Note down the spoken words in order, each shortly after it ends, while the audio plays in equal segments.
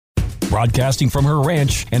Broadcasting from her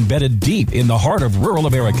ranch embedded deep in the heart of rural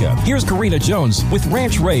America, here's Karina Jones with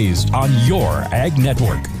Ranch Raised on your Ag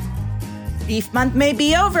Network. Beef month may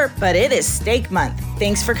be over, but it is steak month.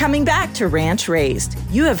 Thanks for coming back to Ranch Raised.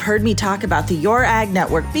 You have heard me talk about the Your Ag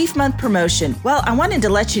Network Beef Month promotion. Well, I wanted to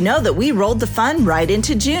let you know that we rolled the fun right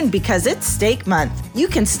into June because it's steak month. You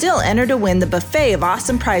can still enter to win the buffet of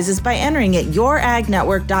awesome prizes by entering at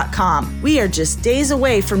youragnetwork.com. We are just days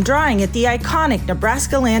away from drawing at the iconic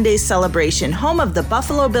Nebraska Land Days celebration, home of the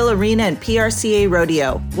Buffalo Bill Arena and PRCA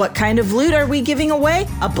Rodeo. What kind of loot are we giving away?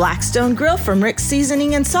 A Blackstone grill from Rick's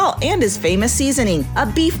Seasoning and Salt and his famous seasoning, a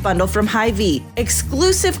beef bundle from Hy-Vee,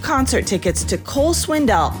 exclusive concert tickets to Cole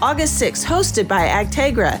Swindell, August 6th, hosted by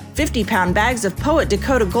Agtegra, 50-pound bags of Poet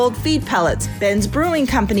Dakota Gold feed pellets, Ben's Brewing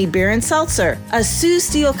Company beer and seltzer, a Sioux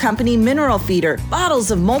Steel Company mineral feeder, bottles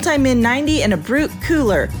of Multi-Min 90 and a Brute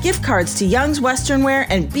cooler, gift cards to Young's Western Wear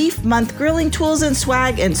and Beef Month grilling tools and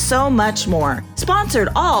swag, and so much more. Sponsored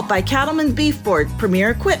all by Cattleman's Beef Board,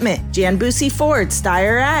 Premier Equipment, Jan Busey Ford,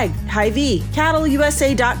 Steyr Ag, Hy-Vee,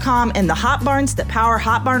 CattleUSA.com, and the Hot Barns that power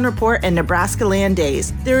Hot Barn Report and Nebraska Land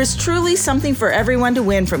Days. There is truly something for everyone to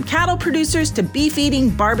win, from cattle producers to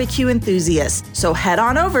beef-eating barbecue enthusiasts. So head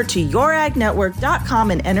on over to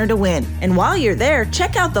youragnetwork.com and enter to win. And while you're there,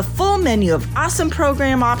 check out the full menu of awesome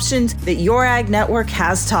program options that Your Ag Network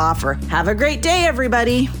has to offer. Have a great day,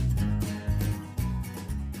 everybody.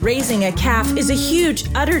 Raising a calf is a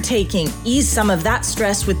huge undertaking. Ease some of that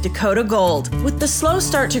stress with Dakota Gold. With the slow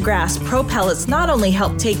start to grass, Pro Pellets not only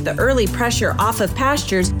help take the early pressure off of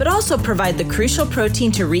pastures, but also provide the crucial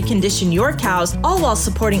protein to recondition your cows, all while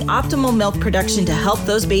supporting optimal milk production to help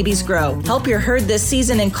those babies grow. Help your herd this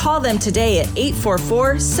season and call them today at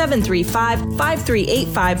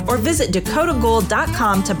 844-735-5385 or visit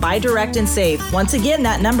dakotagold.com to buy direct and save. Once again,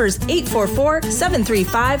 that number is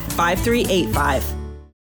 844-735-5385.